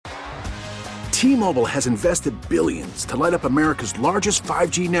T-Mobile has invested billions to light up America's largest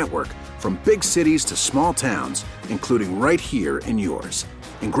 5G network, from big cities to small towns, including right here in yours.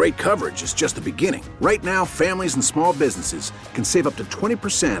 And great coverage is just the beginning. Right now, families and small businesses can save up to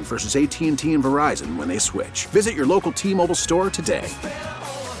 20% versus AT&T and Verizon when they switch. Visit your local T-Mobile store today.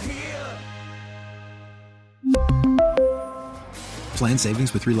 Plan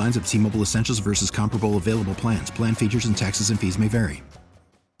savings with 3 lines of T-Mobile Essentials versus comparable available plans. Plan features and taxes and fees may vary.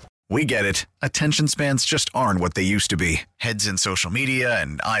 We get it. Attention spans just aren't what they used to be. Heads in social media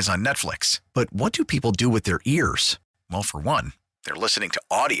and eyes on Netflix. But what do people do with their ears? Well, for one, they're listening to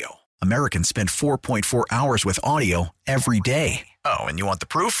audio. Americans spend 4.4 hours with audio every day. Oh, and you want the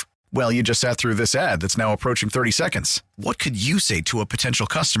proof? Well, you just sat through this ad that's now approaching 30 seconds. What could you say to a potential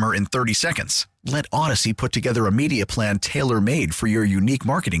customer in 30 seconds? Let Odyssey put together a media plan tailor-made for your unique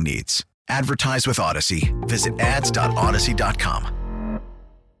marketing needs. Advertise with Odyssey. Visit ads.odyssey.com.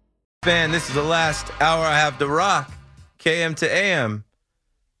 Fan, this is the last hour I have to rock. KM to AM.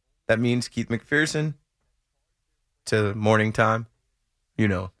 That means Keith McPherson to morning time. You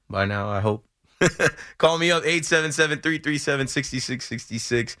know by now, I hope. Call me up,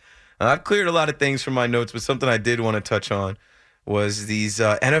 877-337-6666. I've cleared a lot of things from my notes, but something I did want to touch on was these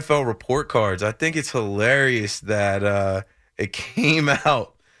NFL report cards. I think it's hilarious that it came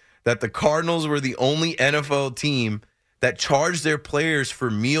out that the Cardinals were the only NFL team that charged their players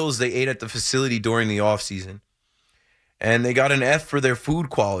for meals they ate at the facility during the offseason. And they got an F for their food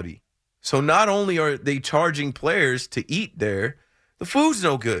quality. So not only are they charging players to eat there, the food's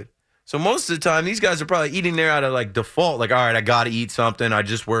no good. So most of the time, these guys are probably eating there out of like default, like, all right, I got to eat something. I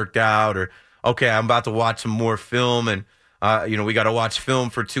just worked out, or, okay, I'm about to watch some more film, and, we got to watch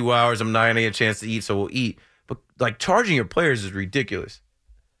film for 2 hours. I'm not going to get a chance to eat, so we'll eat. But, like, charging your players is ridiculous.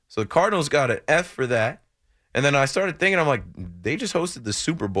 So the Cardinals got an F for that. And then I started thinking, I'm like, they just hosted the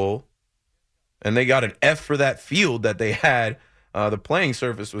Super Bowl, and they got an F for that field that they had. The playing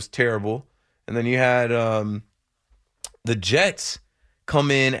surface was terrible. And then you had the Jets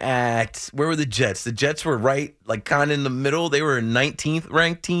come in at, where were the Jets? The Jets were right, like kind of in the middle. They were a 19th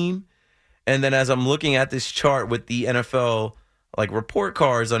ranked team. And then as I'm looking at this chart with the NFL like report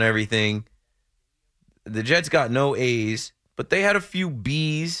cards on everything, the Jets got no A's, but they had a few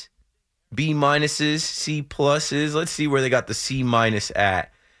B's, B minuses, C pluses. Let's see where they got the C minus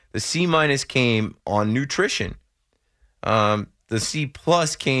at. The C minus came on nutrition. The C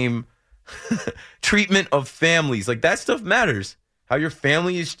plus came treatment of families. Like, that stuff matters. How your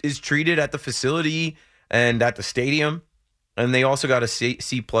family is treated at the facility and at the stadium. And they also got a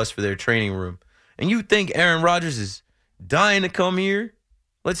C plus for their training room. And you think Aaron Rodgers is dying to come here?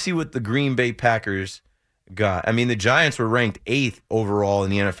 Let's see what the Green Bay Packers got. I mean, the Giants were ranked 8th overall in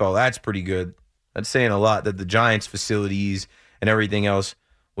the NFL. That's pretty good. That's saying a lot that the Giants' facilities and everything else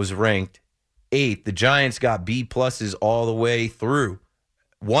was ranked 8th. The Giants got B pluses all the way through.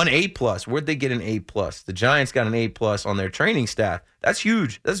 1 A plus. Where'd they get an A plus? The Giants got an A plus on their training staff. That's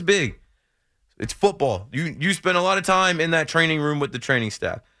huge. That's big. It's football. You spend a lot of time in that training room with the training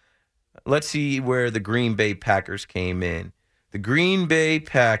staff. Let's see where the Green Bay Packers came in. The Green Bay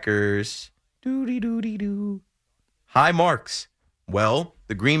Packers, high marks. Well,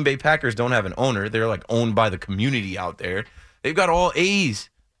 the Green Bay Packers don't have an owner. They're like owned by the community out there. They've got all A's.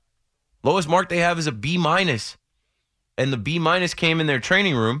 Lowest mark they have is a B minus. And the B minus came in their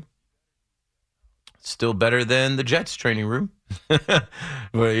training room. Still better than the Jets' training room. But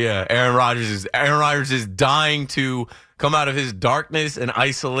yeah, Aaron Rodgers is dying to come out of his darkness and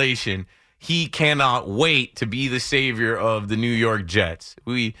isolation. He cannot wait to be the savior of the New York Jets.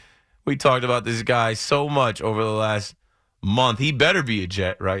 We talked about this guy so much over the last month. He better be a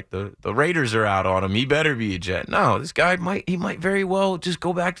Jet, right? The Raiders are out on him. He better be a Jet. No, this guy might very well just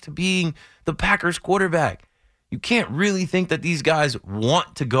go back to being the Packers quarterback. You can't really think that these guys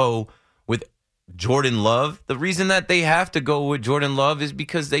want to go with Jordan Love. The reason that they have to go with Jordan Love is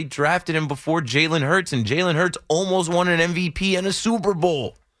because they drafted him before Jalen Hurts, and Jalen Hurts almost won an MVP and a Super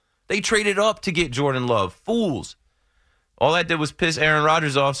Bowl. They traded up to get Jordan Love. Fools. All that did was piss Aaron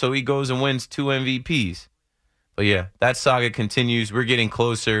Rodgers off, so he goes and wins 2 MVPs. But yeah, that saga continues. We're getting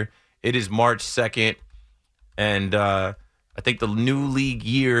closer. It is March 2nd, and I think the new league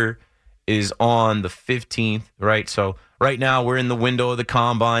year is on the 15th, right? So right now we're in the window of the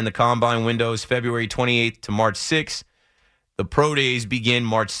Combine. The Combine window is February 28th to March 6th. The Pro Days begin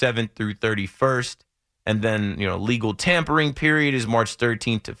March 7th through 31st. And then, legal tampering period is March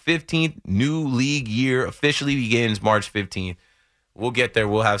 13th to 15th. New league year officially begins March 15th. We'll get there.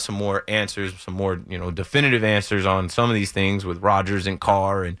 We'll have some more answers, some more, definitive answers on some of these things with Rodgers and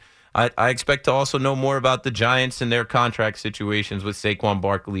Carr. And I expect to also know more about the Giants and their contract situations with Saquon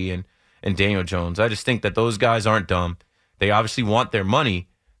Barkley and and Daniel Jones. I just think that those guys aren't dumb. They obviously want their money,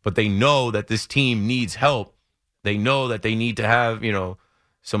 but they know that this team needs help. They know that they need to have,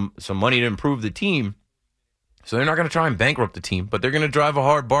 some money to improve the team. So they're not going to try and bankrupt the team, but they're going to drive a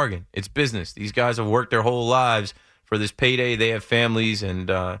hard bargain. It's business. These guys have worked their whole lives for this payday. They have families, and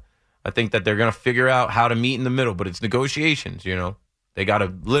I think that they're going to figure out how to meet in the middle, but it's negotiations, They got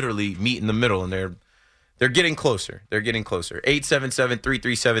to literally meet in the middle, and they're getting closer. They're getting closer.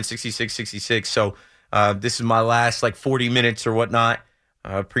 877-337-6666. So this is my last 40 minutes or whatnot.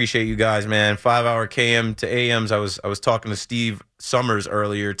 I appreciate you guys, man. 5-hour KM to AMs. I was talking to Steve Summers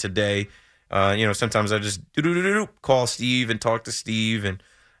earlier today. Sometimes I just call Steve and talk to Steve, and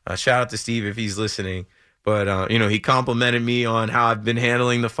shout out to Steve if he's listening. But he complimented me on how I've been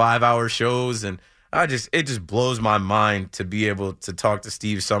handling the 5-hour shows, and it just blows my mind to be able to talk to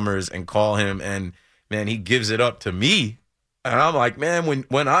Steve Summers and call him, and man, he gives it up to me, and I'm like, man,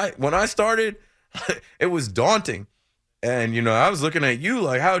 when I started, it was daunting, and I was looking at you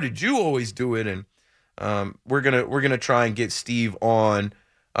like, how did you always do it? And we're gonna try and get Steve on.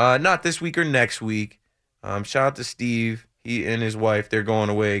 Not this week or next week. Shout out to Steve. He and his wife, they're going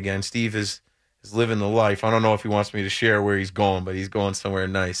away again. Steve is living the life. I don't know if he wants me to share where he's going, but he's going somewhere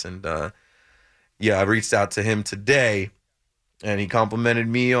nice. And, I reached out to him today, and he complimented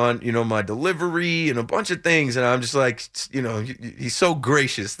me on, my delivery and a bunch of things. And I'm just like, he's so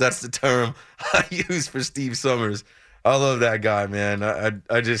gracious. That's the term I use for Steve Summers. I love that guy, man.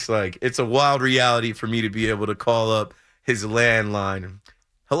 I just it's a wild reality for me to be able to call up his landline.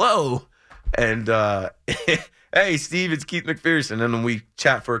 Hello. And, hey, Steve, it's Keith McPherson. And then we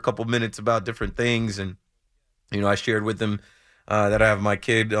chat for a couple minutes about different things. And, I shared with him that I have my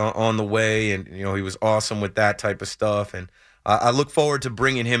kid on the way. And, he was awesome with that type of stuff. And I look forward to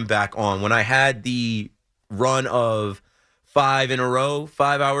bringing him back on. When I had the run of 5 in a row,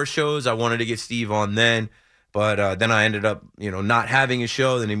 5-hour shows, I wanted to get Steve on then. But then I ended up, not having a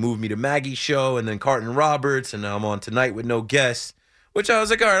show. Then they moved me to Maggie's show and then Carton Roberts. And now I'm on Tonight with no guests. Which I was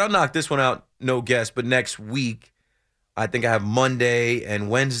like, all right, I'll knock this one out, no guess. But next week, I think I have Monday and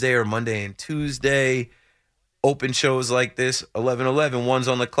Wednesday or Monday and Tuesday open shows like this, 11:11, one's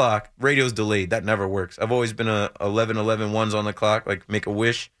on the clock. Radio's delayed. That never works. I've always been a 11:11, one's on the clock, like make a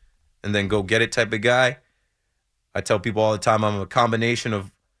wish and then go get it type of guy. I tell people all the time I'm a combination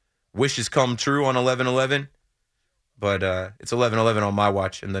of wishes come true on 11:11. But it's 11:11 on my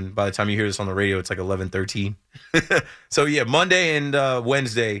watch, and then by the time you hear this on the radio, it's like 11:13. So, Monday and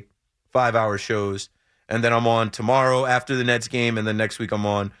Wednesday, 5-hour shows. And then I'm on tomorrow after the Nets game, and then next week I'm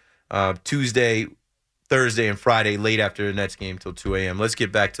on Tuesday, Thursday, and Friday late after the Nets game till 2 a.m. Let's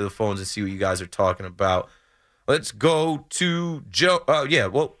get back to the phones and see what you guys are talking about. Let's go to Joe. I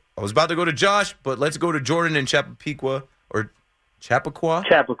was about to go to Josh, but let's go to Jordan in Chappaqua, or Chappaqua?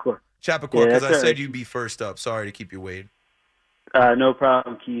 Chappaqua, because I said you'd be first up. Sorry to keep you waiting. No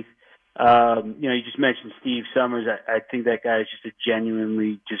problem, Keith. You just mentioned Steve Summers. I think that guy is just a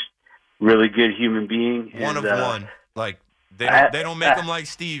genuinely just really good human being. One of one. They don't make him like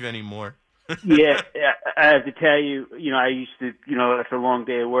Steve anymore. Yeah, I have to tell you, I used to, after a long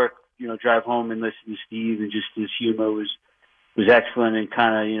day of work, drive home and listen to Steve, and just his humor was excellent and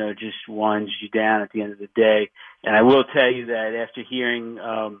kind of, just winds you down at the end of the day. And I will tell you that after hearing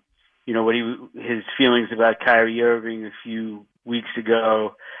his feelings about Kyrie Irving a few weeks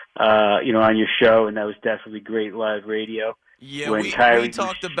ago, on your show, and that was definitely great live radio. Yeah, we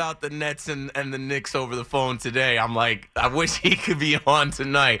talked about the Nets and the Knicks over the phone today. I'm like, I wish he could be on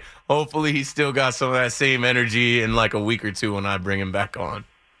tonight. Hopefully he's still got some of that same energy in like a week or two when I bring him back on.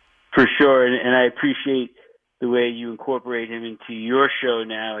 For sure, and I appreciate the way you incorporate him into your show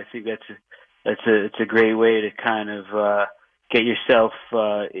now. I think it's a great way to kind of get yourself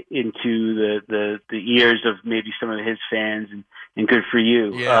into the ears of maybe some of his fans, and good for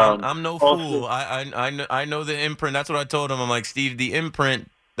you. Yeah, I'm no fool. I know the imprint. That's what I told him. I'm like, Steve, the imprint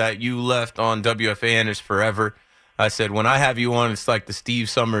that you left on WFAN is forever. I said, when I have you on, it's like the Steve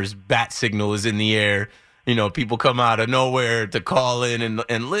Summers bat signal is in the air. People come out of nowhere to call in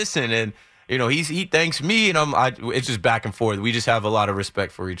and listen, and he thanks me, and it's just back and forth. We just have a lot of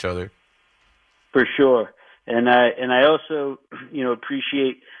respect for each other. For sure. And I also,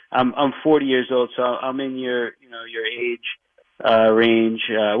 appreciate. I'm 40 years old, so I'm in your age range.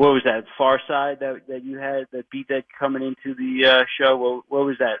 What was that Far Side that you had that beat that coming into the show? What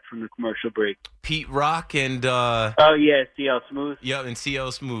was that from the commercial break? Pete Rock and CL Smooth. Yep, and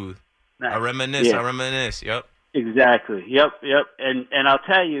CL Smooth. Nice. I reminisce. Yep. Exactly. Yep. And I'll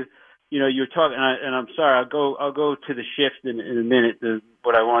tell you, you're talking, and I'm sorry. I'll go to the shift in a minute.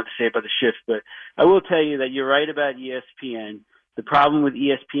 What I wanted to say about the shift, but I will tell you that you're right about ESPN. The problem with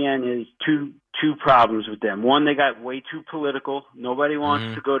ESPN is two problems with them. One, they got way too political. Nobody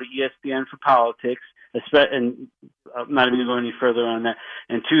wants to go to ESPN for politics, and I'm not even going any further on that.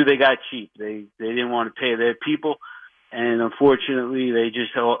 And two, they got cheap. They didn't want to pay their people, and unfortunately, they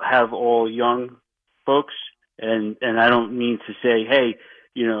just have all young folks. And I don't mean to say, hey,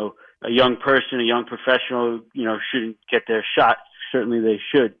 a young person, a young professional, shouldn't get their shot. Certainly they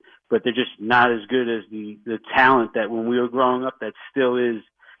should, but they're just not as good as the talent that when we were growing up that still is,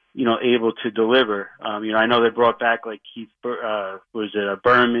 able to deliver. I know they brought back like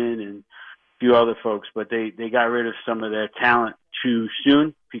Berman and a few other folks, but they got rid of some of their talent too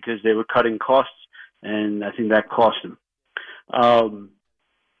soon because they were cutting costs, and I think that cost them.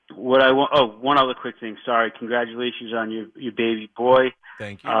 One other quick thing. Sorry. Congratulations on your baby boy.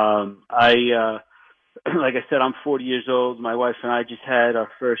 Thank you. Like I said, I'm 40 years old. My wife and I just had our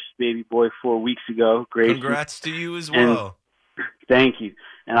first baby boy 4 weeks ago. Grayson. Congrats to you as well. Thank you.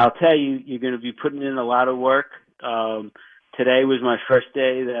 And I'll tell you, you're going to be putting in a lot of work. Today was my first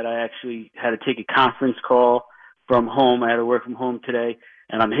day that I actually had to take a conference call from home. I had to work from home today.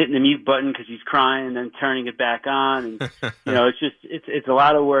 And I'm hitting the mute button because he's crying and then turning it back on. And, it's a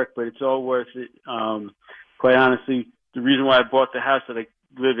lot of work, but it's all worth it. Quite honestly, the reason why I bought the house that I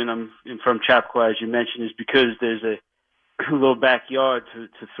live in, I'm from Chappaqua, as you mentioned, is because there's a little backyard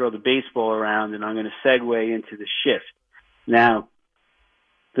to throw the baseball around, and I'm going to segue into the shift. Now,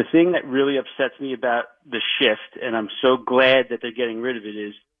 the thing that really upsets me about the shift, and I'm so glad that they're getting rid of it,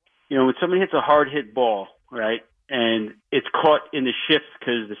 is, when somebody hits a hard hit ball, right, and it's caught in the shift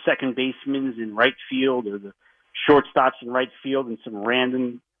because the second baseman's in right field or the shortstop's in right field in some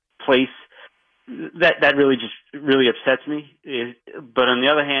random place, that really upsets me. But on the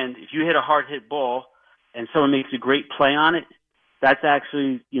other hand, if you hit a hard hit ball and someone makes a great play on it, that's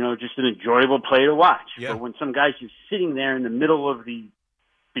actually, just an enjoyable play to watch. Yeah. But when some guy's just sitting there in the middle of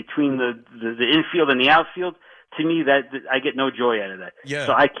between the infield and the outfield, to me, that I get no joy out of that. Yeah.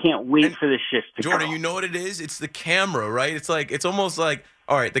 So I can't wait for the shift to Jordan, come. you know what it is? It's the camera, right? It's almost like,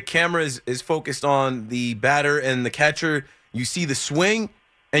 all right, the camera is focused on the batter and the catcher. You see the swing,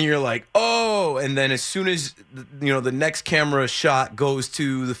 and you're like, oh, and then as soon as the next camera shot goes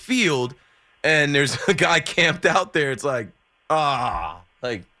to the field, and there's a guy camped out there, it's like,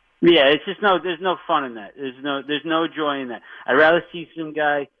 like. Yeah, it's just there's no fun in that. There's no joy in that. I'd rather see some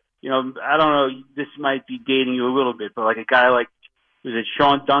guy. I don't know, this might be dating you a little bit, but like a guy like, was it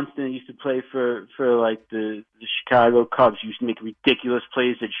Sean Dunston that used to play for like the Chicago Cubs, used to make ridiculous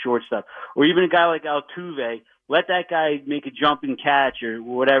plays at shortstop, or even a guy like Altuve. Let that guy make a jumping catch or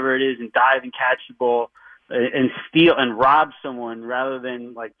whatever it is and dive and catch the ball and steal and rob someone rather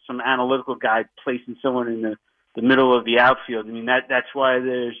than like some analytical guy placing someone in the middle of the outfield. I mean, that's why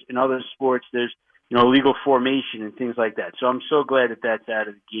there's, in other sports, there's, legal formation and things like that. So I'm so glad that that's out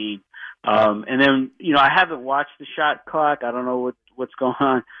of the game. And then, I haven't watched the shot clock. I don't know what's going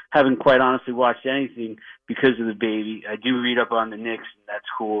on. Haven't quite honestly watched anything because of the baby. I do read up on the Knicks, and that's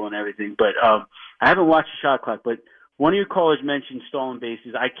cool and everything. But I haven't watched the shot clock. But one of your callers mentioned stolen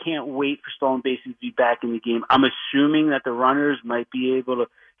bases. I can't wait for stolen bases to be back in the game. I'm assuming that the runners might be able to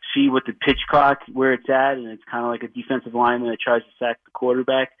see what the pitch clock, where it's at, and it's kind of like a defensive lineman that tries to sack the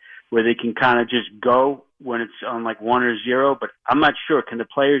quarterback, where they can kind of just go when it's on like 1 or 0. But I'm not sure. Can the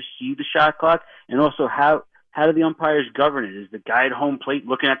players see the shot clock? And also, how do the umpires govern it? Is the guy at home plate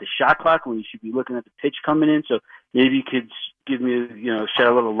looking at the shot clock when he should be looking at the pitch coming in? So maybe you could give me, shed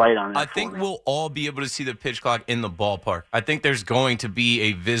a little light on it. I think we'll all be able to see the pitch clock in the ballpark. I think there's going to be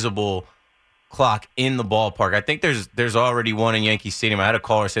a visible clock in the ballpark. I think there's already one in Yankee Stadium. I had a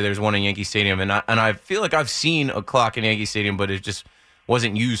caller say there's one in Yankee Stadium, and I feel like I've seen a clock in Yankee Stadium, but it just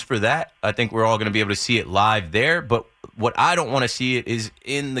wasn't used for that. I think we're all going to be able to see it live there, but what I don't want to see it is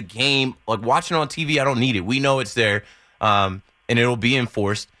in the game. Like watching it on TV, I don't need it. We know it's there, and it'll be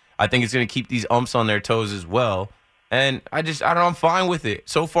enforced. I think it's going to keep these umps on their toes as well. And I don't know, I'm fine with it.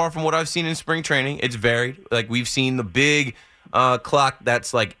 So far from what I've seen in spring training, it's varied. Like we've seen the big clock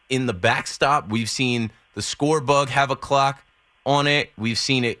that's like in the backstop. We've seen the score bug have a clock on it. We've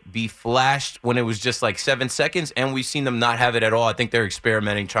seen it be flashed when it was just like 7 seconds, and we've seen them not have it at all. I think they're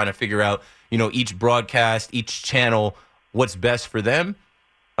experimenting, trying to figure out, each broadcast, each channel, what's best for them.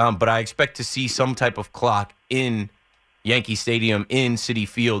 But I expect to see some type of clock in Yankee Stadium, in Citi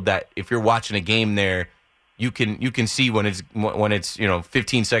Field, that if you're watching a game there, you can see when it's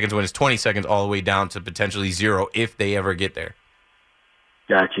 15 seconds, when it's 20 seconds, all the way down to potentially 0 if they ever get there.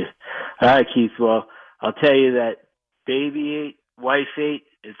 Gotcha. All right, Keith. Well, I'll tell you that baby ate, wife ate.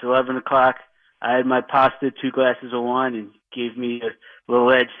 It's 11 o'clock. I had my pasta, 2 glasses of wine, and gave me a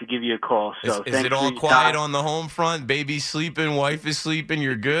little edge to give you a call. So is it all quiet on the home front? Baby's sleeping, wife is sleeping,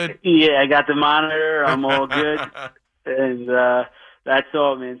 you're good? Yeah, I got the monitor. I'm all good. And that's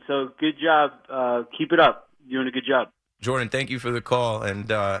all, man. So good job. Keep it up. You're doing a good job. Jordan, thank you for the call. And,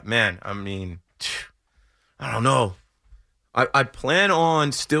 man, I mean, I don't know. I plan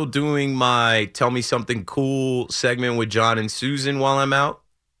on still doing my Tell Me Something Cool segment with John and Susan while I'm out.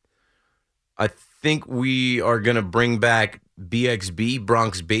 I think we are going to bring back BXB,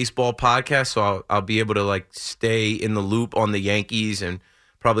 Bronx Baseball Podcast, so I'll be able to, like, stay in the loop on the Yankees and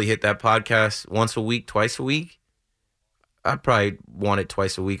probably hit that podcast once a week, twice a week. I'd probably want it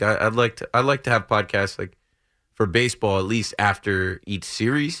twice a week. I'd like to have podcasts, like, for baseball at least after each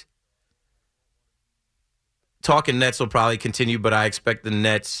series. Talking Nets will probably continue, but I expect the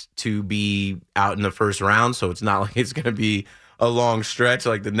Nets to be out in the first round, so it's not like it's going to be a long stretch.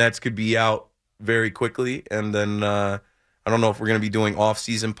 Like, the Nets could be out very quickly, and then I don't know if we're going to be doing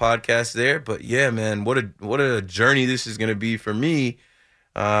off-season podcasts there, but yeah, man, what a journey this is going to be for me.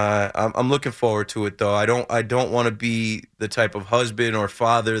 I'm looking forward to it, though. I don't want to be the type of husband or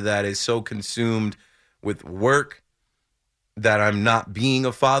father that is so consumed with work that I'm not being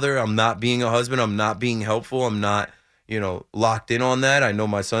a father, I'm not being a husband, I'm not being helpful, I'm not, locked in on that. I know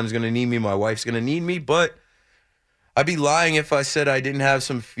my son's going to need me, my wife's going to need me, but I'd be lying if I said I didn't have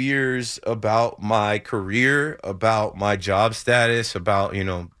some fears about my career, about my job status, about,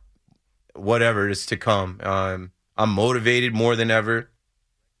 whatever is to come. I'm motivated more than ever,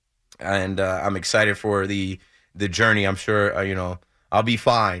 and I'm excited for the journey. I'm sure, I'll be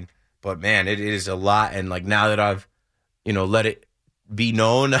fine, but man, it is a lot, and like now that I've let it be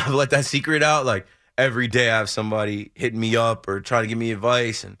known, I've let that secret out. Like, every day I have somebody hitting me up or trying to give me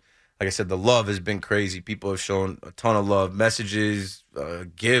advice. And like I said, the love has been crazy. People have shown a ton of love, messages,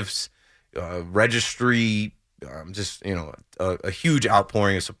 gifts, registry, just, a huge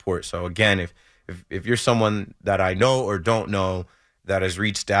outpouring of support. So again, if you're someone that I know or don't know that has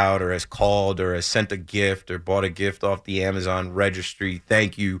reached out or has called or has sent a gift or bought a gift off the Amazon registry,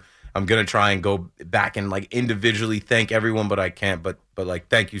 thank you. I'm going to try and go back and, like, individually thank everyone, but I can't. But like,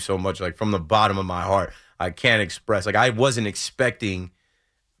 thank you so much. Like, from the bottom of my heart, I can't express. Like, I wasn't expecting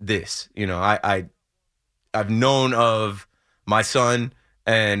this. I've known of my son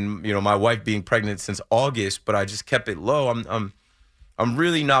and, my wife being pregnant since August, but I just kept it low. I'm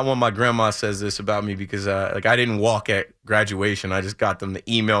really not one. My grandma says this about me because, I didn't walk at graduation. I just got them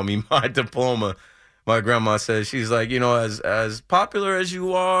to email me my diploma. My grandma says, she's like, as popular as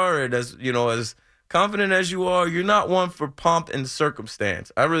you are and as confident as you are, you're not one for pomp and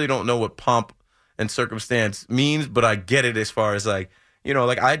circumstance. I really don't know what pomp and circumstance means, but I get it as far as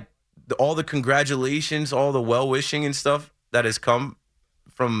all the congratulations, all the well-wishing and stuff that has come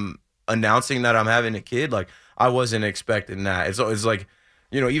from announcing that I'm having a kid. Like, I wasn't expecting that. It's like,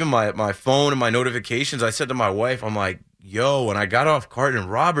 even my phone and my notifications, I said to my wife, I'm like, yo, when I got off Carton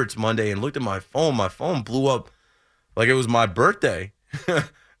Roberts Monday and looked at my phone blew up like it was my birthday.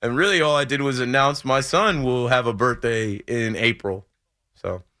 And really all I did was announce my son will have a birthday in April.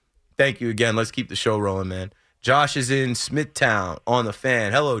 So thank you again. Let's keep the show rolling, man. Josh is in Smithtown on the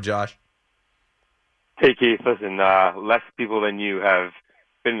Fan. Hello, Josh. Hey, Keith. Listen, less people than you have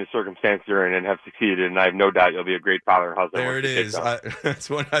been in the circumstance you're in and have succeeded, and I have no doubt you'll be a great father and husband. There it is. That's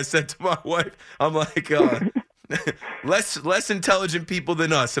what I said to my wife. I'm like, less intelligent people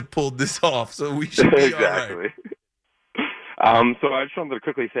than us have pulled this off, so we should be exactly. All right. So I just wanted to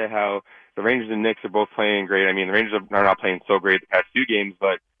quickly say how the Rangers and Knicks are both playing great. I mean, the Rangers are not playing so great the past few games,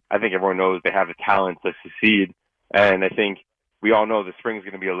 but I think everyone knows they have the talent to succeed. And I think we all know the spring is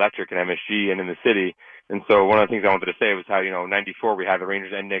going to be electric in MSG and in the city. And so one of the things I wanted to say was how, 94 we had the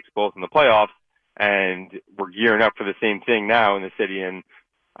Rangers and Knicks both in the playoffs, and we're gearing up for the same thing now in the city. And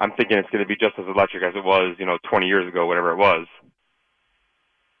I'm thinking it's going to be just as electric as it was, 20 years ago, whatever it was.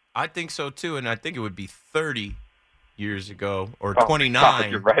 I think so, too, and I think it would be 30 years ago or 29. God,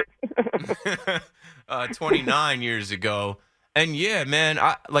 you're right. 29 years ago. And, yeah, man,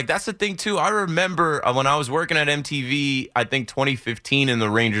 that's the thing, too. I remember when I was working at MTV, I think 2015, and the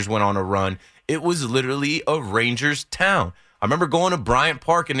Rangers went on a run. It was literally a Rangers town. I remember going to Bryant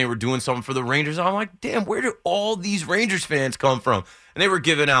Park, and they were doing something for the Rangers. I'm like, damn, where did all these Rangers fans come from? And they were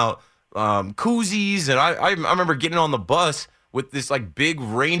giving out koozies, and I remember getting on the bus with this, like, big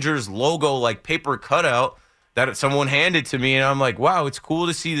Rangers logo, like, paper cutout that someone handed to me, and I'm like, wow, it's cool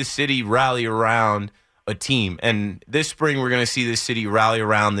to see the city rally around a team. And this spring, we're going to see this city rally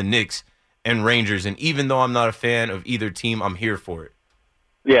around the Knicks and Rangers, and even though I'm not a fan of either team, I'm here for it.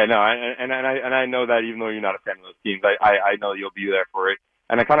 Yeah, no, and I know that even though you're not a fan of those teams, I know you'll be there for it.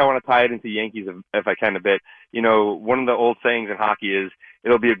 And I kind of want to tie it into Yankees if I can a bit. You know, one of the old sayings in hockey is,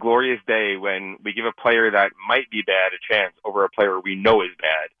 it'll be a glorious day when we give a player that might be bad a chance over a player we know is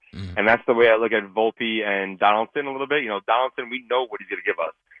bad. Mm-hmm. And that's the way I look at Volpe and Donaldson a little bit. You know, Donaldson, we know what he's going to give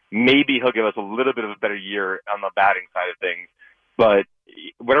us. Maybe he'll give us a little bit of a better year on the batting side of things. But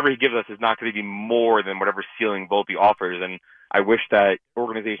whatever he gives us is not going to be more than whatever ceiling Volpe offers. And I wish that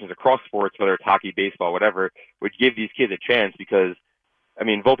organizations across sports, whether it's hockey, baseball, whatever, would give these kids a chance because, I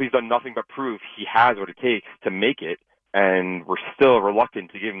mean, Volpe's done nothing but prove he has what it takes to make it. And we're still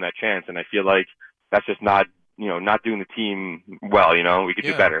reluctant to give him that chance. And I feel like that's just not doing the team well. You know, we could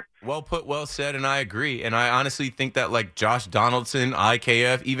do better. Well put, well said, and I agree. And I honestly think that, like, Josh Donaldson,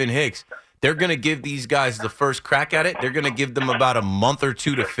 IKF, even Hicks, they're going to give these guys the first crack at it. They're going to give them about a month or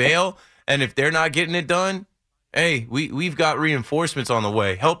two to fail. And if they're not getting it done, hey, we've got reinforcements on the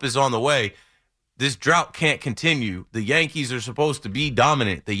way. Help is on the way. This drought can't continue. The Yankees are supposed to be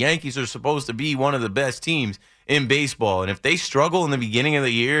dominant. The Yankees are supposed to be one of the best teams in baseball. And if they struggle in the beginning of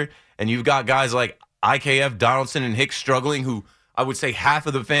the year and you've got guys like IKF, Donaldson, and Hicks struggling, who I would say half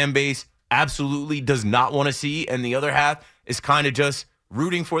of the fan base absolutely does not want to see, and the other half is kind of just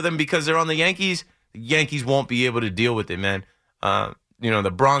rooting for them because they're on the Yankees won't be able to deal with it, man.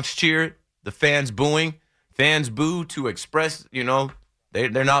 The Bronx cheer, the fans booing, fans boo to express,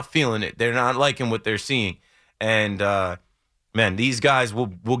 they're not feeling it. They're not liking what they're seeing. And, man, these guys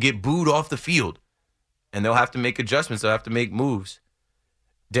will get booed off the field, and they'll have to make adjustments. They'll have to make moves.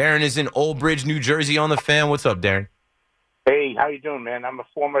 Darren is in Old Bridge, New Jersey on the Fan. What's up, Darren? Hey, how you doing, man? I'm a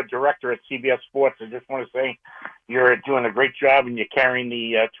former director at CBS Sports. I just want to say you're doing a great job and you're carrying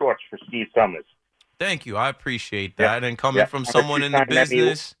the torch for Steve Summers. Thank you. I appreciate that. And coming from someone in the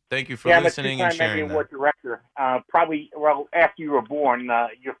business, thank you for listening and sharing that. I'm a two-time Emmy Award director. After you were born,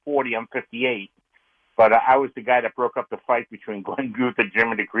 you're 40, I'm 58. But I was the guy that broke up the fight between Glenn Guth,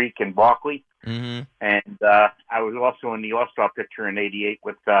 Jimmy the Greek, and Barkley. Mm-hmm. And I was also in the All-Star picture in '88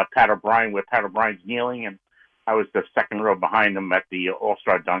 with Pat O'Brien, where Pat O'Brien's kneeling, and I was the second row behind him at the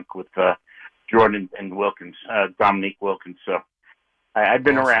All-Star dunk with Jordan and Wilkins, Dominique Wilkins. So I've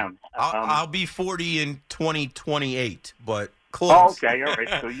been around. I'll be 40 in 2028, but close. Oh, okay, all right.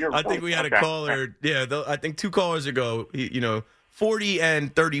 So you're. I think we had a caller. Yeah, I think 2 callers ago. 40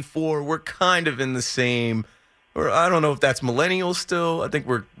 and 34. We're kind of in the same. Or I don't know if that's millennials still. I think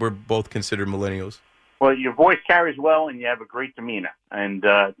we're both considered millennials. Well, your voice carries well, and you have a great demeanor and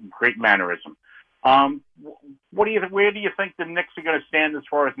great mannerism. Where do you think the Knicks are going to stand as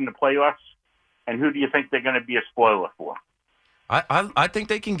far as in the playoffs, and who do you think they're going to be a spoiler for? I think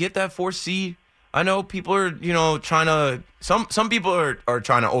they can get that 4th seed. I know people are trying to some people are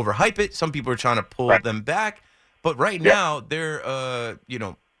trying to overhype it. Some people are trying to pull them back. But right now they're a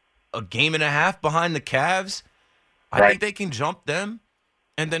game and a half behind the Cavs. I think they can jump them.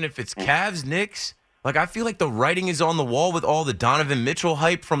 And then if it's Cavs, Knicks, like I feel like the writing is on the wall with all the Donovan Mitchell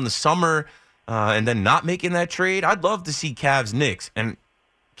hype from the summer. And then not making that trade, I'd love to see Cavs Knicks. And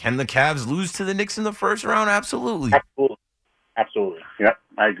can the Cavs lose to the Knicks in the first round? Absolutely. Absolutely. Yep,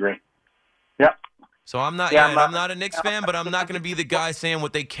 I agree. Yep. So I'm not a Knicks fan, but I'm not going to be the guy saying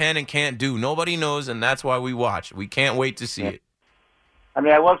what they can and can't do. Nobody knows, and that's why we watch. We can't wait to see it. I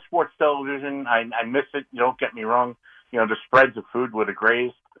mean, I love sports television. I miss it. Don't get me wrong. The spreads of food with a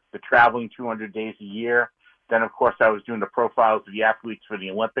graze, the traveling 200 days a year. Then, of course, I was doing the profiles of the athletes for the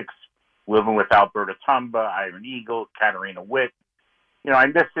Olympics. Living with Alberta Tumba, Iron Eagle, Katarina Witt. I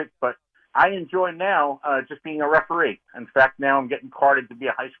miss it, but I enjoy now just being a referee. In fact, now I'm getting carded to be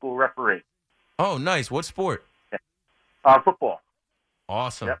a high school referee. Oh, nice. What sport? Football.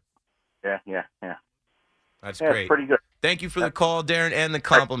 Awesome. Yep. Yeah. That's great. It's pretty good. Thank you for the call, Darren, and the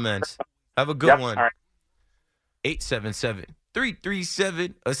compliments. Have a good one. All right.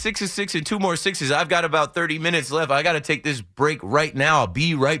 877-337, a 6 is 6 and 2 more 6s. I've got about 30 minutes left. I got to take this break right now. I'll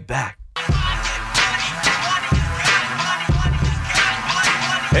be right back.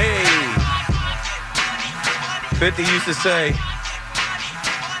 Hey, 50 used to say,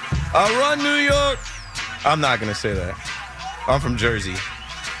 I run New York. I'm not going to say that. I'm from Jersey.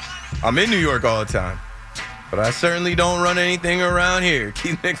 I'm in New York all the time. But I certainly don't run anything around here.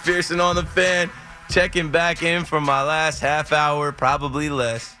 Keith McPherson on the Fan. Checking back in for my last half hour, probably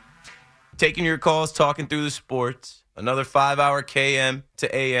less. Taking your calls, talking through the sports. Another 5-hour KM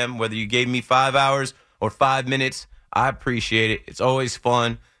to AM, whether you gave me 5 hours or 5 minutes, I appreciate it. It's always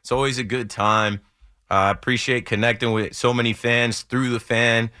fun. It's always a good time. I appreciate connecting with so many fans through the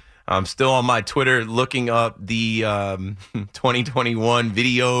Fan. I'm still on my Twitter looking up the 2021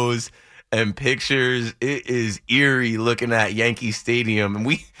 videos and pictures. It is eerie looking at Yankee Stadium. And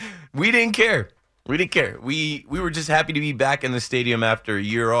we didn't care. We didn't care. We were just happy to be back in the stadium after a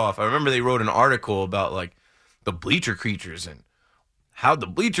year off. I remember they wrote an article about like the bleacher creatures and how the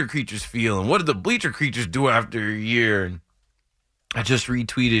bleacher creatures feel and what did the bleacher creatures do after a year. And I just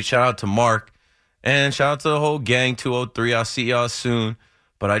retweeted. Shout out to Mark and shout out to the whole gang 203. I'll see y'all soon.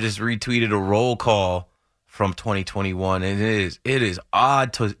 But I just retweeted a roll call from 2021, and it is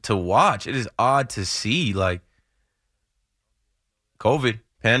odd to watch. It is odd to see, like, COVID,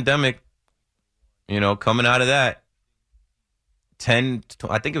 pandemic, coming out of that.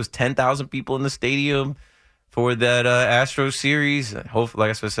 I think it was 10,000 people in the stadium for that Astros series. Hopefully,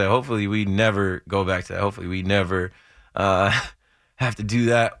 like I said, hopefully we never go back to that. Hopefully we never have to do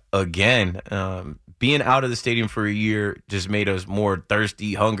that again. Being out of the stadium for a year just made us more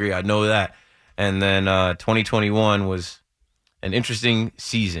thirsty, hungry. I know that. And then 2021 was an interesting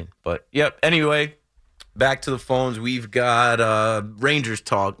season. But, yep, anyway, back to the phones. We've got Rangers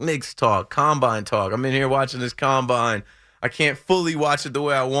talk, Knicks talk, Combine talk. I'm in here watching this Combine. I can't fully watch it the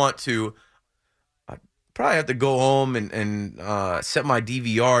way I want to. I probably have to go home and set my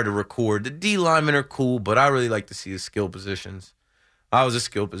DVR to record. The D linemen are cool, but I really like to see the skill positions. I was a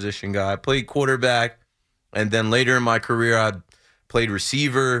skill position guy. I played quarterback, and then later in my career, I played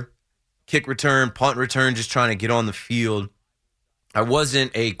receiver, kick return, punt return, just trying to get on the field. I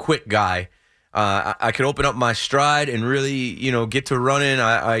wasn't a quick guy. I could open up my stride and really, get to running.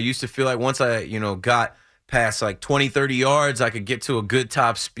 I used to feel like once I, got past like 20, 30 yards, I could get to a good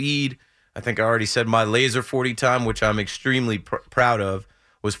top speed. I think I already said my laser 40 time, which I'm extremely proud of,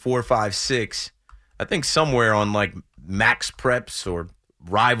 was 4.56. I think somewhere on like Max Preps or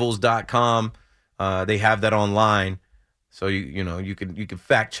Rivals.com, they have that online. So you can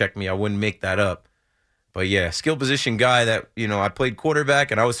fact check me. I wouldn't make that up. But yeah, skill position guy that, I played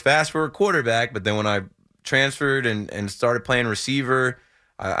quarterback and I was fast for a quarterback, but then when I transferred and started playing receiver,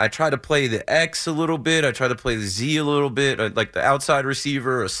 I tried to play the X a little bit. I tried to play the Z a little bit, like the outside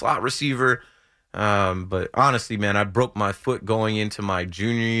receiver, a slot receiver. But honestly, man, I broke my foot going into my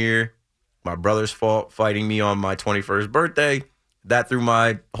junior year. My brother's fault, fighting me on my 21st birthday. That threw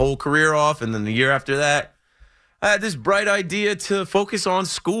my whole career off. And then the year after that, I had this bright idea to focus on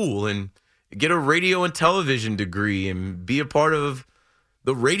school and get a radio and television degree and be a part of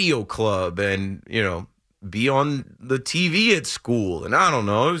the radio club and, be on the TV at school. And I don't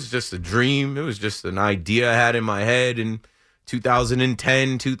know, it was just a dream. It was just an idea I had in my head in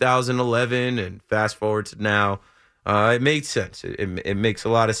 2010, 2011, and fast forward to now. It made sense. It makes a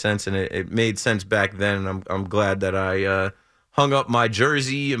lot of sense, and it made sense back then. And I'm glad that I hung up my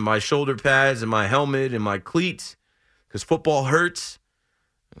jersey and my shoulder pads and my helmet and my cleats because football hurts.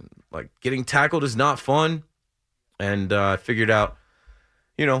 Like, getting tackled is not fun. And I figured out,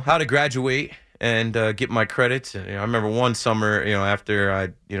 how to graduate and get my credits. And, I remember one summer, after I,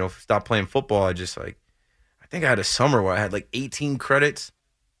 stopped playing football, I think I had a summer where I had like 18 credits.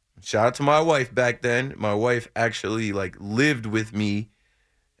 Shout out to my wife back then. My wife actually lived with me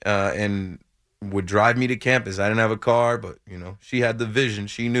and would drive me to campus. I didn't have a car, but, she had the vision.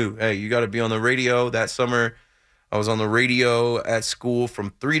 She knew, hey, you got to be on the radio. That summer, I was on the radio at school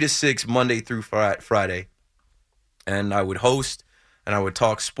from 3 to 6, Monday through Friday. And I would host, and I would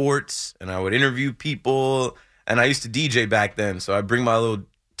talk sports, and I would interview people. And I used to DJ back then, so I'd bring my little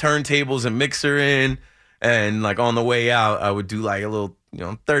turntables and mixer in. And, on the way out, I would do, a little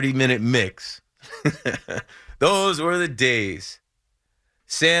 30-minute mix. Those were the days.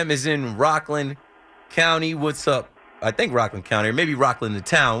 Sam is in Rockland County. What's up? I think Rockland County, or maybe Rockland the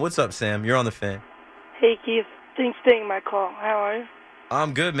town. What's up, Sam? You're on the Fan. Hey, Keith. Thanks for taking my call. How are you?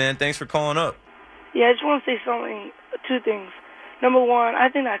 I'm good, man. Thanks for calling up. Yeah, I just want to say something. Two things. Number one, I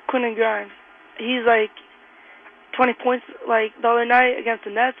think that Quentin Grimes, he's 20 points the other night against the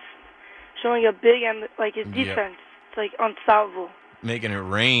Nets, showing a big and his defense. Yep. It's unstoppable. Making it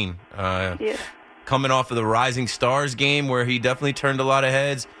rain. Yeah. Coming off of the Rising Stars game where he definitely turned a lot of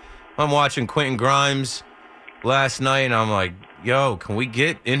heads. I'm watching Quentin Grimes last night and I'm like, yo, can we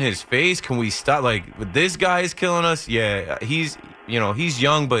get in his face? Can we stop? This guy is killing us. Yeah, he's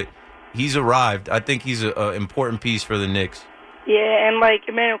young, but he's arrived. I think he's an important piece for the Knicks. Yeah, and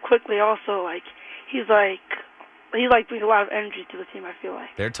Emmanuel Quickley also, he's brings a lot of energy to the team, I feel like.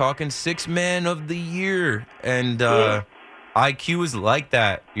 They're talking 6th man of the year, and IQ is like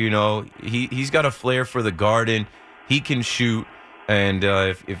that. He's got a flair for the garden. He can shoot, and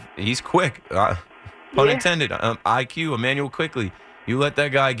if he's quick, pun intended, IQ, Emmanuel Quickley, you let that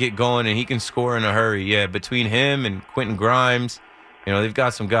guy get going, and he can score in a hurry. Yeah, between him and Quentin Grimes, they've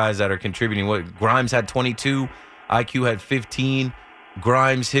got some guys that are contributing. Grimes had 22, IQ had 15.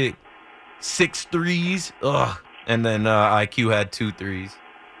 Grimes hit 6 threes. Ugh. And then IQ had 2 threes.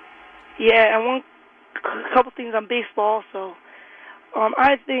 Yeah, and one a couple things on baseball also.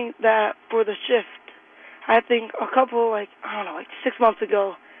 I think that for the shift, I think a couple, 6 months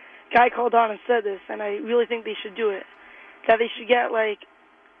ago, guy called on and said this, and I really think they should do it. That they should get,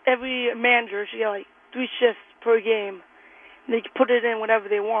 every manager should get, 3 shifts per game. And they can put it in whenever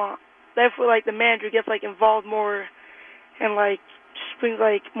they want. Therefore, the manager gets, involved more and, just brings,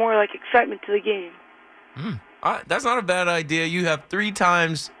 more, excitement to the game. That's not a bad idea. You have 3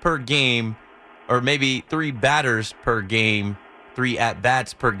 times per game, or maybe 3 batters per game, 3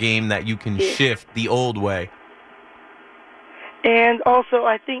 at-bats per game that you can shift the old way. And also,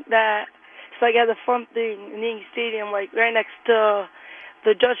 I think that it's at the fun thing in Yankee Stadium, right next to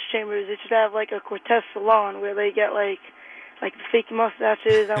the judge chambers, it should have a Cortez salon where they get the fake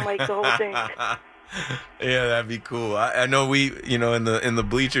mustaches and the whole thing. Yeah, that'd be cool. I know we, in the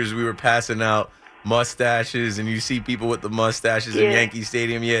bleachers, we were passing out mustaches, and you see people with the mustaches in Yankee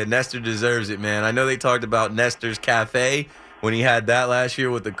Stadium. Yeah, Nestor deserves it, man. I know they talked about Nestor's Cafe when he had that last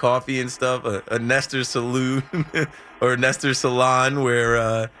year with the coffee and stuff, a Nestor Saloon or Nestor Salon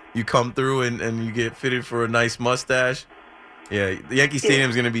where you come through and you get fitted for a nice mustache. Yeah, the Yankee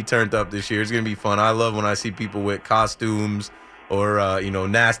Stadium's going to be turned up this year. It's going to be fun. I love when I see people with costumes or,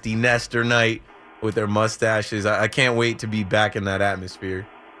 nasty Nestor night with their mustaches. I can't wait to be back in that atmosphere.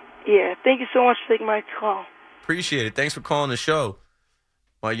 Yeah, thank you so much for taking my call. Appreciate it. Thanks for calling the show.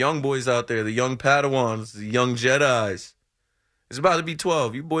 My young boys out there, the young Padawans, the young Jedis. It's about to be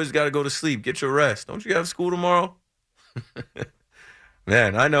 12. You boys got to go to sleep. Get your rest. Don't you have school tomorrow?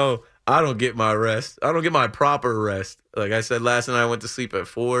 Man, I know I don't get my rest. I don't get my proper rest. Like I said last night, I went to sleep at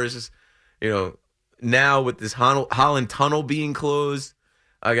 4. It's just, now with this Holland Tunnel being closed,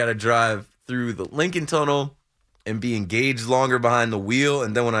 I got to drive through the Lincoln Tunnel and be engaged longer behind the wheel.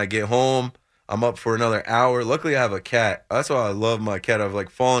 And then when I get home, I'm up for another hour. Luckily, I have a cat. That's why I love my cat. I've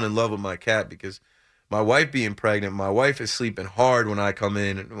fallen in love with my cat because my wife being pregnant, my wife is sleeping hard when I come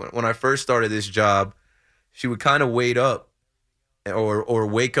in. When I first started this job, she would kind of wait up or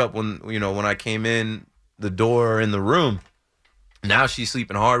wake up when I came in the door or in the room. Now she's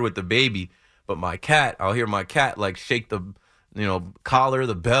sleeping hard with the baby. But my cat, I'll hear my cat shake the, collar,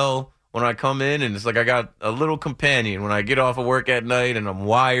 the bell when I come in. And it's I got a little companion when I get off of work at night and I'm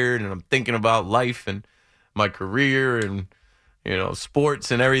wired and I'm thinking about life and my career and, sports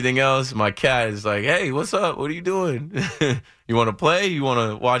and everything else. My cat is hey, what's up? What are you doing? You want to play? You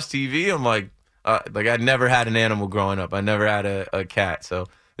want to watch TV? I'm I never had an animal growing up. I never had a cat. So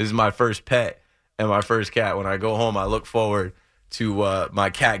this is my first pet and my first cat. When I go home, I look forward to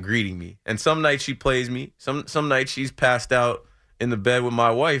my cat greeting me. And some nights she plays me. Some nights she's passed out in the bed with my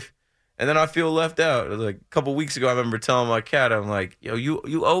wife. And then I feel left out. A couple weeks ago, I remember telling my cat, I'm yo,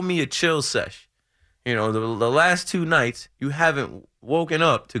 you owe me a chill sesh. The last 2 nights, you haven't woken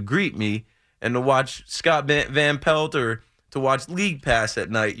up to greet me and to watch Scott Van Pelt or to watch League Pass at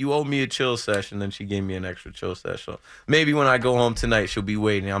night. You owe me a chill sesh. And then she gave me an extra chill sesh. So maybe when I go home tonight, she'll be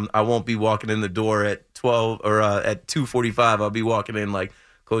waiting. I won't be walking in the door at 12 or at 2:45. I'll be walking in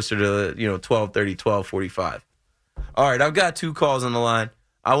closer to 12:30, 12:45. All right, I've got 2 calls on the line.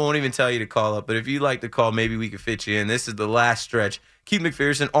 I won't even tell you to call up, but if you'd like to call, maybe we could fit you in. This is the last stretch. Keith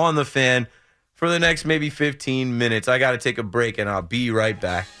McPherson on the Fan for the next maybe 15 minutes. I got to take a break, and I'll be right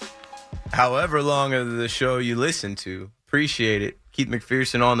back. However long of the show you listen to, appreciate it. Keith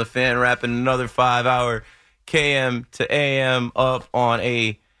McPherson on the Fan, wrapping another 5-hour KM to AM up on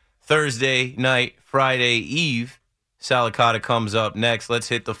a Thursday night, Friday Eve. Salicata comes up next. Let's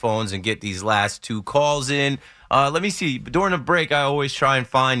hit the phones and get these last 2 calls in. Let me see. During the break, I always try and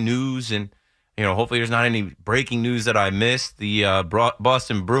find news, and hopefully there's not any breaking news that I missed. The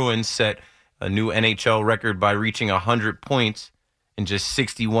Boston Bruins set a new NHL record by reaching 100 points in just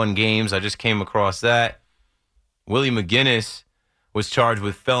 61 games. I just came across that. Willie McGinnis was charged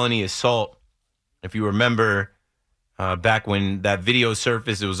with felony assault. If you remember, back when that video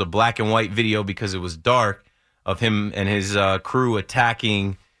surfaced, it was a black and white video because it was dark of him and his crew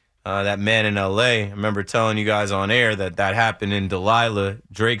attacking that man in L.A. I remember telling you guys on air that happened in Delilah,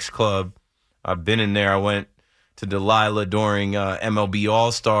 Drake's club. I've been in there. I went to Delilah during MLB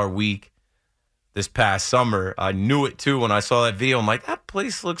All-Star Week this past summer. I knew it, too, when I saw that video. I'm that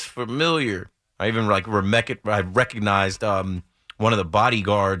place looks familiar. I even I recognized one of the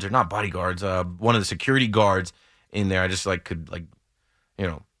bodyguards, or not bodyguards, one of the security guards in there. I just could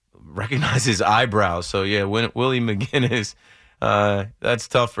recognize his eyebrows. So, yeah, Willie McGinnis, that's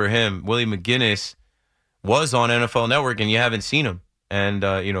tough for him. Willie McGinnis was on NFL Network, and you haven't seen him. And,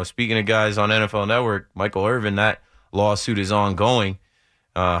 speaking of guys on NFL Network, Michael Irvin, that lawsuit is ongoing.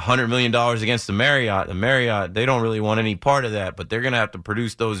 $100 million against the Marriott. The Marriott, they don't really want any part of that, but they're going to have to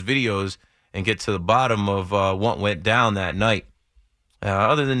produce those videos and get to the bottom of what went down that night.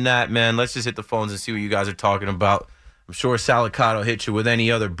 Other than that, man, let's just hit the phones and see what you guys are talking about. I'm sure Salicata will hit you with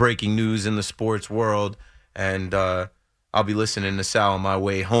any other breaking news in the sports world, and I'll be listening to Sal on my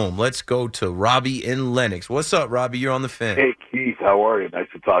way home. Let's go to Robbie in Lenox. What's up, Robbie? You're on the Fan. Hey, Keith. How are you? Nice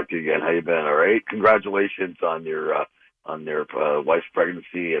to talk to you again. How you been? All right. Congratulations on your wife's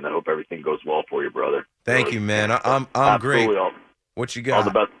pregnancy, and I hope everything goes well for you, brother. Thank you, man. I'm great. What you got? All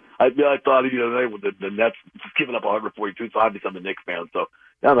the best. I thought of you today with the Nets just giving up 142, so obviously I'm a Knicks fan, so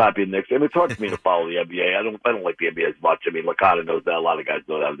I'm happy with Knicks. I mean, it's hard for me to follow the NBA. I don't like the NBA as much. I mean, Licata knows that. A lot of guys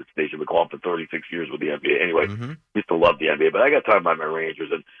know that on the station. We've been calling for 36 years with the NBA. Anyway, used to love the NBA, but I got to talk about my Rangers.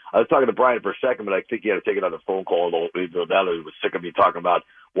 And I was talking to Brian for a second, but I think he had to take another phone call. Now that he was sick of me talking about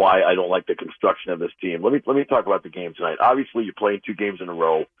why I don't like the construction of this team. Let me talk about the game tonight. Obviously, you're playing 2 games in a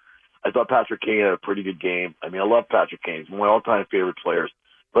row. I thought Patrick Kane had a pretty good game. I mean, I love Patrick Kane. He's one of my all-time favorite players.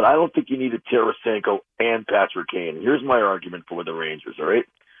 But I don't think you needed Tarasenko and Patrick Kane. Here's my argument for the Rangers, all right?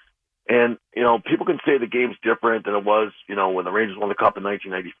 And, people can say the game's different than it was, when the Rangers won the Cup in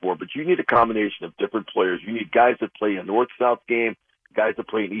 1994, but you need a combination of different players. You need guys that play a north-south game, guys that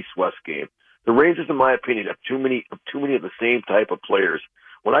play an east-west game. The Rangers, in my opinion, have too many of the same type of players.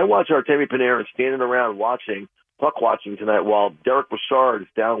 When I watch Artemi Panarin standing around puck watching tonight while Derek Bouchard is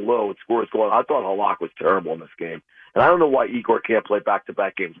down low and scores goal, I thought Halak was terrible in this game. And I don't know why Igor can't play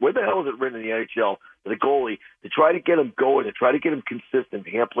back-to-back games. Where the hell is it written in the NHL for the goalie to try to get him going and try to get him consistent?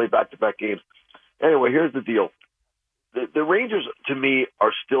 He can't play back-to-back games. Anyway, here's the deal. The Rangers, to me,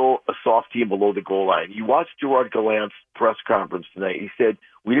 are still a soft team below the goal line. You watched Gerard Gallant's press conference tonight. He said,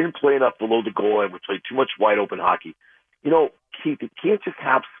 we didn't play enough below the goal line. We played too much wide-open hockey. Keith, you can't just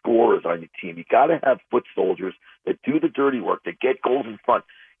have scorers on your team. You got to have foot soldiers that do the dirty work, that get goals in front.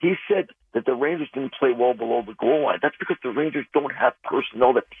 He said that the Rangers didn't play well below the goal line. That's because the Rangers don't have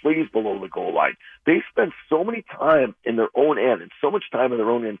personnel that plays below the goal line. They spend so many time in their own end and so much time in their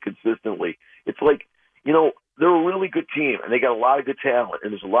own end consistently. It's like, they're a really good team, and they got a lot of good talent,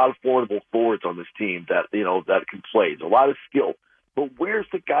 and there's a lot of formidable forwards on this team that can play. There's a lot of skill. But where's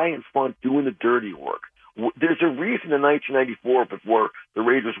the guy in front doing the dirty work? There's a reason in 1994, before the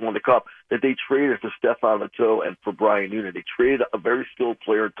Rangers won the Cup, that they traded for Stefan Matteau and for Brian Noonan. They traded a very skilled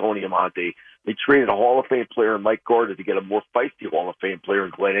player, Tony Amonte. They traded a Hall of Fame player, Mike Carter, to get a more feisty Hall of Fame player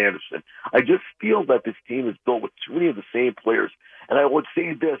in Glenn Anderson. I just feel that this team is built with too many of the same players. And I would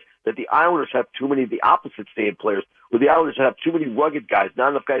say this, that the Islanders have too many of the opposite same players, where the Islanders have too many rugged guys, not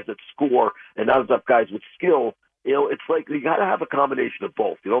enough guys that score, and not enough guys with skill. It's like you got to have a combination of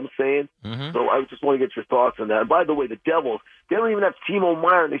both. You know what I'm saying? Mm-hmm. So I just want to get your thoughts on that. And by the way, the Devils, they don't even have Timo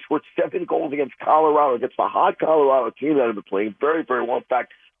Meier, and they scored 7 goals against Colorado, against the hot Colorado team that have been playing very, very well. In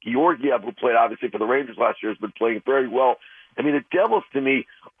fact, Georgiev, who played obviously for the Rangers last year, has been playing very well. I mean, the Devils, to me,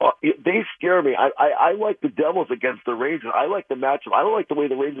 they scare me. I like the Devils against the Rangers. I like the matchup. I don't like the way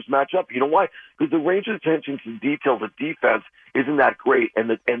the Rangers match up. You know why? Because the Rangers' attention to detail, the defense, isn't that great, and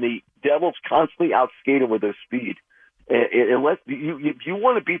the Devils constantly outskate them with their speed. Unless if you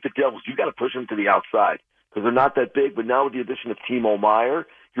want to beat the Devils, you got to push them to the outside because they're not that big. But now with the addition of Timo Meier,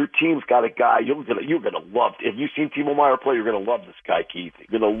 your team's got a guy you're gonna love. If you've seen Timo Meier play, you're gonna love this guy, Keith.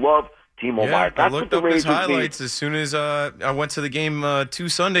 You're gonna love Timo Meier. I looked up his highlights as soon as I went to the game 2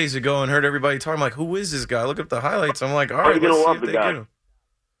 Sundays ago and heard everybody talking. I'm like, who is this guy? I look up the highlights. I'm like, all right, let's see if they get him.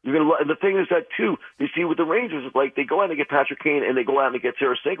 You're gonna, and the thing is that too. You see, with the Rangers, it's like they go out and get Patrick Kane, and they go out and get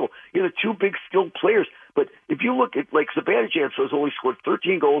Tarasenko. You're the 2 big skilled players. But if you look at Zibanejad has only scored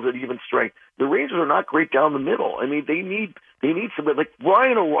 13 goals at even strength. The Rangers are not great down the middle. I mean, they need somebody like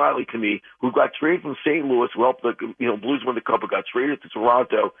Ryan O'Reilly, to me, who got traded from St. Louis, who helped the Blues win the Cup, got traded to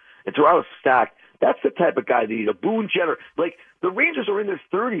Toronto, and Toronto's stacked. That's the type of guy they need. A Boone Jenner. Like, the Rangers are in their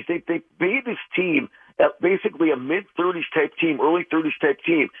 30s. They made this team basically a mid-30s type team, early 30s type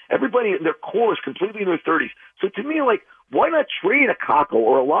team. Everybody in their core is completely in their 30s. So to me, why not trade a Kakko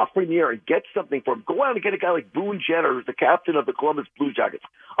or a Lafreniere and get something for him? Go out and get a guy like Boone Jenner, who's the captain of the Columbus Blue Jackets.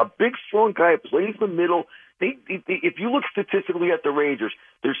 A big, strong guy who plays in the middle. If you look statistically at the Rangers,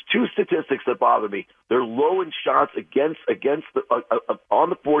 there's 2 statistics that bother me. They're low in shots against on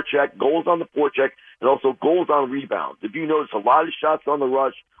the forecheck, goals on the forecheck, and also goals on rebounds. If you notice, a lot of shots on the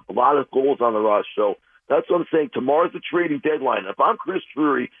rush, a lot of goals on the rush. So that's what I'm saying. Tomorrow's the trading deadline. If I'm Chris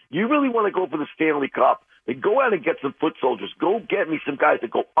Drury, you really want to go for the Stanley Cup, then go out and get some foot soldiers. Go get me some guys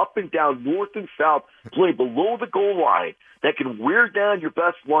that go up and down, north and south, play below the goal line, that can wear down your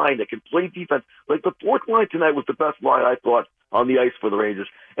best line, that can play defense. Like the 4th line tonight was the best line, I thought, on the ice for the Rangers.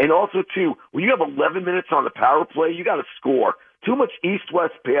 And also, too, when you have 11 minutes on the power play, you got to score. Too much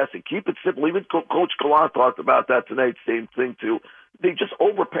east-west passing. Keep it simple. Even Coach Gallant talked about that tonight, same thing, too. They just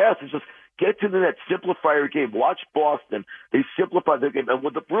overpass. It's just Get to the net. Simplify your game. Watch Boston. They simplify their game. And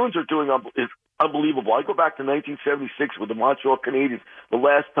what the Bruins are doing is unbelievable. I go back to 1976 with the Montreal Canadiens, the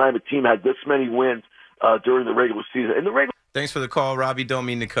last time a team had this many wins during the regular season. Thanks for the call, Robbie. Don't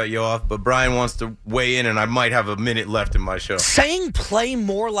mean to cut you off, but Brian wants to weigh in, and I might have a minute left in my show. Saying play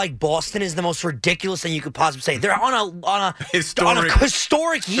more like Boston is the most ridiculous thing you could possibly say. They're on a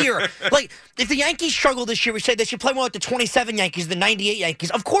historic year. Like, if the Yankees struggle this year, we say they should play more like the 27 Yankees, the 98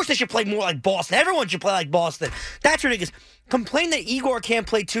 Yankees. Of course they should play more like Boston. Everyone should play like Boston. That's ridiculous. Complain that Igor can't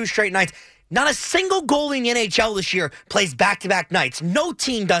play 2 straight nights. Not a single goalie in the NHL this year plays back-to-back nights. No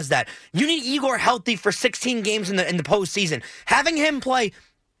team does that. You need Igor healthy for 16 games in the postseason. Having him play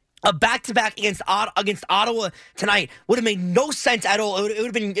a back-to-back against Ottawa tonight would have made no sense at all. It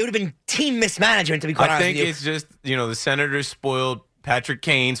would have been team mismanagement, to be quite honest with you. I think it's just, the Senators spoiled Patrick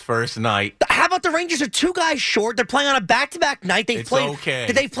Kane's first night. How about the Rangers are 2 guys short? They're playing on a back-to-back night. They've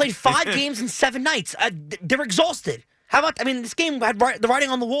played 5 games in 7 nights. They're exhausted. How about, this game had the writing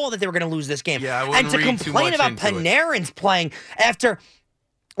on the wall that they were going to lose this game. Yeah, I wouldn't read too much into it. And to complain about Panarin's playing after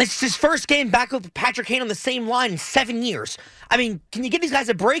it's his first game back with Patrick Kane on the same line in 7 years. Can you give these guys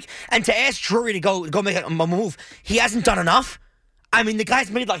a break? And to ask Drury to go make a move, he hasn't done enough. The guy's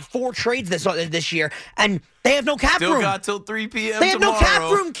made like 4 trades this year, and they have no cap room. Still got till 3 p.m. They have tomorrow. no cap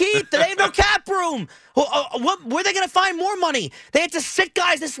room, Keith. They have no cap room. Where are they going to find more money? They had to sit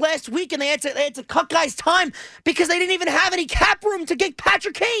guys this last week, and they had to cut guys' time because they didn't even have any cap room to get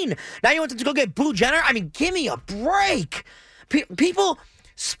Patrick Kane. Now you want them to go get Boo Jenner? Give me a break. People,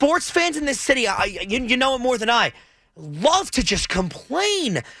 sports fans in this city, you know it more than I, love to just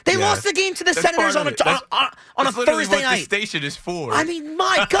complain. They lost the game to the Senators on a Thursday night. The station is for.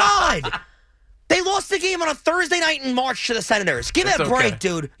 My God. They lost the game on a Thursday night in March to the Senators. Give it a break,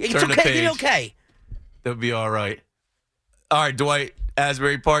 dude. It's okay. Give it okay. They'll be all right. All right, Dwight,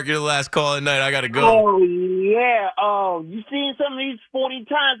 Asbury Park, you're the last call of the night. I got to go. Oh, yeah. Oh, you seen some of these 40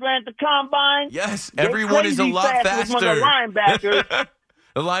 times ran at the combine? Yes, everyone is a lot faster. With the linebackers.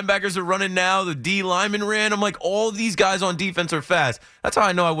 The linebackers are running now. The D linemen ran. I'm like, all these guys on defense are fast. That's how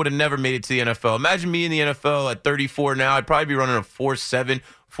I know I would have never made it to the NFL. Imagine me in the NFL at 34 now. I'd probably be running a 4.7,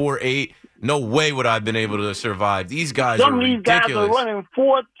 4.8. No way would I have been able to survive. These guys are ridiculous. Some of these guys are running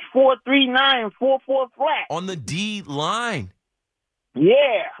 4.39, 4.4 flat. On the D line.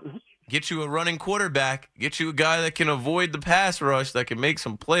 Yeah. Get you a running quarterback. Get you a guy that can avoid the pass rush, that can make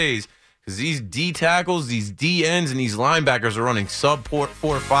some plays. Because these D tackles, these D ends, and these linebackers are running sub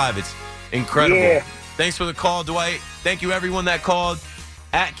 4.5. It's incredible. Yeah. Thanks for the call, Dwight. Thank you, everyone that called.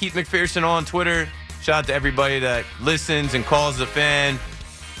 At Keith McPherson on Twitter. Shout out to everybody that listens and calls the fan.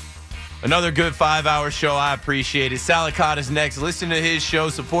 Another good 5-hour show. I appreciate it. Salicata's next. Listen to his show,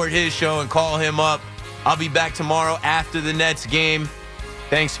 support his show, and call him up. I'll be back tomorrow after the Nets game.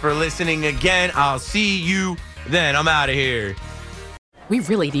 Thanks for listening again. I'll see you then. I'm out of here. We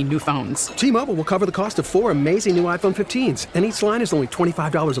really need new phones. T-Mobile will cover the cost of 4 amazing new iPhone 15s, and each line is only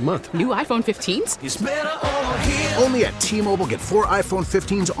 $25 a month. New iPhone 15s? It's better over here. Only at T-Mobile, get 4 iPhone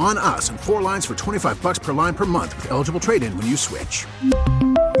 15s on us and 4 lines for $25 per line per month with eligible trade-in when you switch.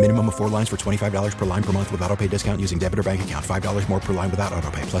 Minimum of 4 lines for $25 per line per month with autopay discount using debit or bank account. $5 more per line without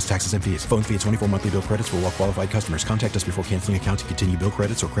autopay, plus taxes and fees. Phone fee at 24 monthly bill credits for well-qualified customers. Contact us before canceling account to continue bill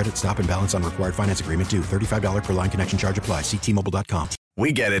credits or credit stop and balance on required finance agreement due. $35 per line connection charge applies. See T-Mobile.com.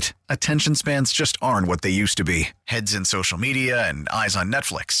 We get it. Attention spans just aren't what they used to be. Heads in social media and eyes on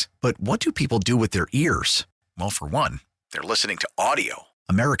Netflix. But what do people do with their ears? Well, for one, they're listening to audio.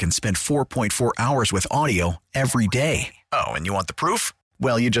 Americans spend 4.4 hours with audio every day. Oh, and you want the proof?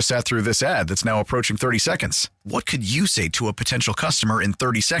 Well, you just sat through this ad that's now approaching 30 seconds. What could you say to a potential customer in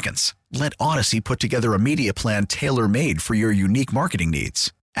 30 seconds? Let Odyssey put together a media plan tailor-made for your unique marketing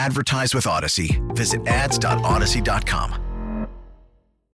needs. Advertise with Odyssey. Visit ads.odyssey.com.